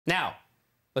Now,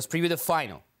 let's preview the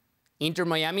final. Inter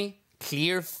Miami,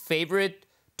 clear favorite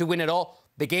to win it all.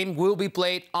 The game will be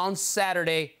played on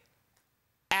Saturday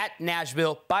at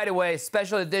Nashville. By the way,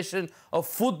 special edition of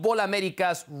Fútbol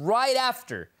Américas right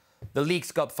after the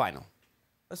Leagues Cup final.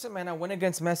 Listen, man, I went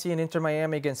against Messi and Inter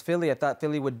Miami against Philly. I thought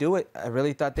Philly would do it. I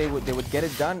really thought they would get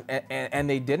it done, and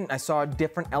they didn't. I saw a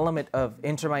different element of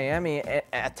Inter Miami.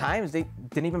 At times, they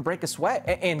didn't even break a sweat.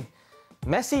 And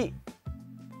Messi,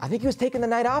 I think he was taking the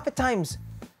night off at times.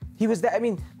 He was that. I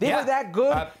mean, they were that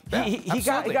good. He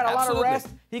got a lot of rest.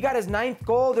 He got his 9th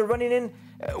goal. They're running in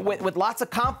with lots of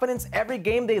confidence. Every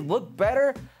game they look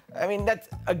better. I mean, that's,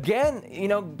 again, you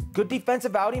know, good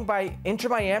defensive outing by Inter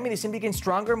Miami. They seem to be getting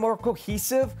stronger, more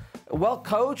cohesive,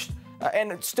 well-coached,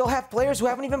 and still have players who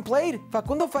haven't even played.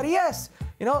 Facundo Farias,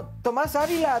 you know, Tomás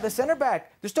Avila, the center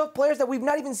back. There's still players that we've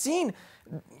not even seen.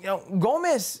 You know,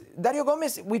 Dario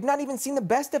Gomez, we've not even seen the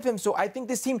best of him. So I think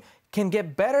this team can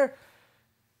get better.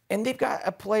 And they've got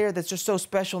a player that's just so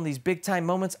special in these big-time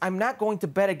moments. I'm not going to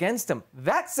bet against them.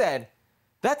 That said,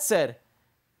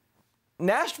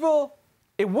 Nashville,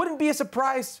 it wouldn't be a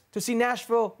surprise to see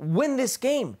Nashville win this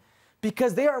game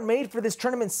because they are made for this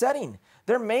tournament setting.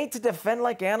 They're made to defend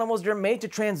like animals. They're made to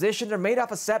transition. They're made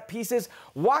off of set pieces.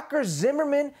 Walker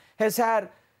Zimmerman has had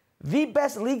the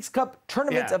best Leagues Cup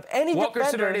tournaments of any Walker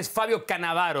defender. Zimmerman is Fabio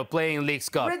Cannavaro playing Leagues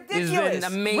Cup. Ridiculous. It's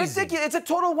been amazing. Ridiculous. It's a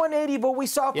total 180 what we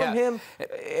saw from him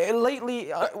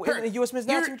lately in the U.S. Men's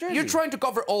National jersey. You're trying to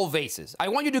cover all bases. I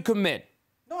want you to commit.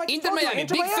 No, Inter Miami,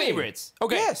 big favorites.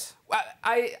 Okay. Yes.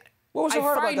 What was so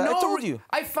hard about that? I told you.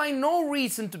 I find no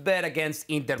reason to bet against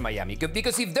Inter Miami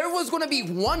because if there was going to be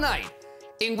one night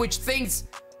in which things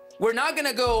were not going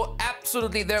to go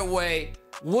absolutely their way,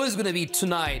 was going to be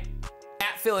tonight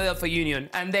at Philadelphia Union,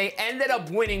 and they ended up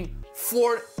winning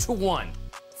 4-1.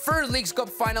 First Leagues Cup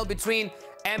final between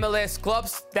MLS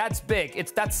clubs. That's big.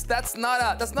 That's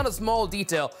not a small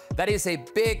detail. That is a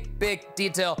big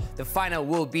detail. The final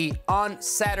will be on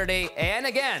Saturday, and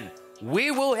again,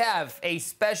 we will have a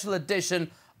special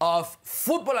edition of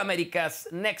Fútbol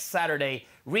Américas next Saturday,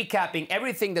 recapping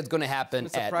everything that's going to happen.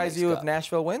 Would it surprise you if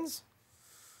Nashville wins?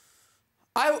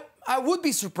 I would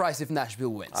be surprised if Nashville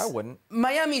wins. I wouldn't.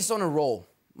 Miami's on a roll.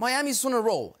 Miami's on a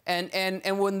roll, and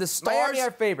when the stars, Miami are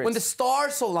favorites. When the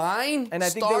stars align, and I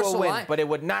think they will win, but it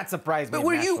would not surprise me. But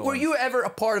were you ever a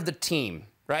part of the team?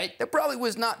 Right? That probably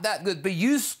was not that good, but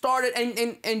you started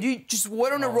and you just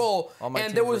went on a roll,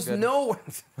 and there was no.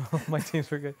 All my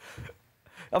teams were good.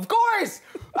 Of course!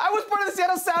 I was part of the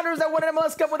Seattle Sounders that won an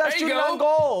MLS Cup without shooting on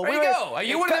goal. There you go.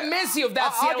 You were the Messi of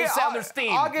that Seattle Sounders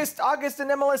team. August in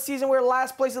MLS season, we were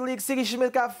last place in the league. Siggy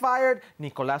Schmidt got fired.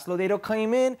 Nicolás Lodeiro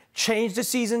came in, changed the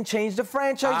season, changed the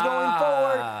franchise going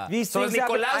forward. These things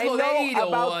happen. I know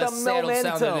about the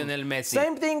momentum.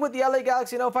 Same thing with the LA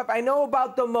Galaxy in 05. I know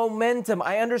about the momentum.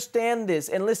 I understand this.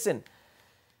 And listen,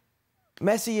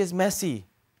 Messi is Messi.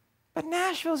 But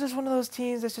Nashville's just one of those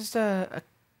teams that's just a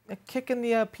kick in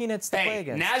the peanuts to play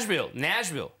against.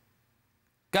 Nashville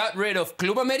got rid of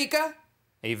Club America,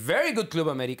 a very good Club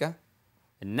America.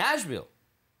 And Nashville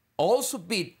also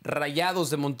beat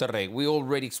Rayados de Monterrey. We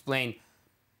already explained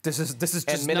this is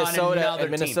just Minnesota, not another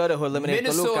Minnesota team. who eliminated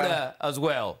Minnesota as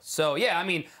well. So yeah, I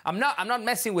mean, I'm not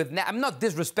messing with. I'm not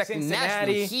disrespecting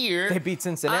Nashville here. They beat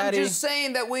Cincinnati. I'm just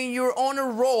saying that when you're on a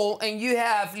roll and you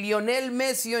have Lionel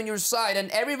Messi on your side and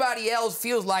everybody else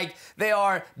feels like they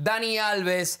are Dani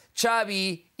Alves,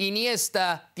 Xavi,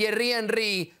 Iniesta, Thierry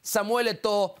Henry, Samuel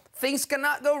Eto'o, things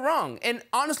cannot go wrong. And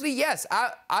honestly, yes,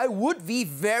 I would be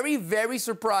very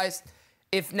surprised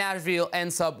if Nashville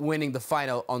ends up winning the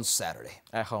final on Saturday.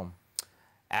 At home.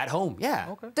 At home, yeah.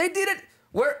 Okay. They did it.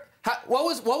 What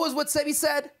Sebi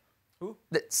said? Who?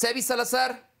 Sebi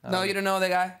Salazar? No, you don't know the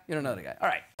guy? You don't know the guy. All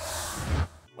right.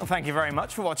 Well, thank you very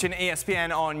much for watching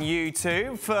ESPN on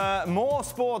YouTube. For more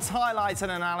sports highlights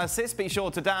and analysis, be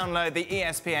sure to download the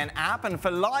ESPN app. And for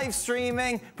live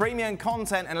streaming, premium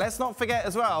content, and let's not forget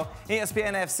as well,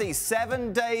 ESPN FC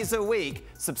 7 days a week.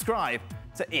 Subscribe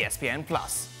to ESPN+.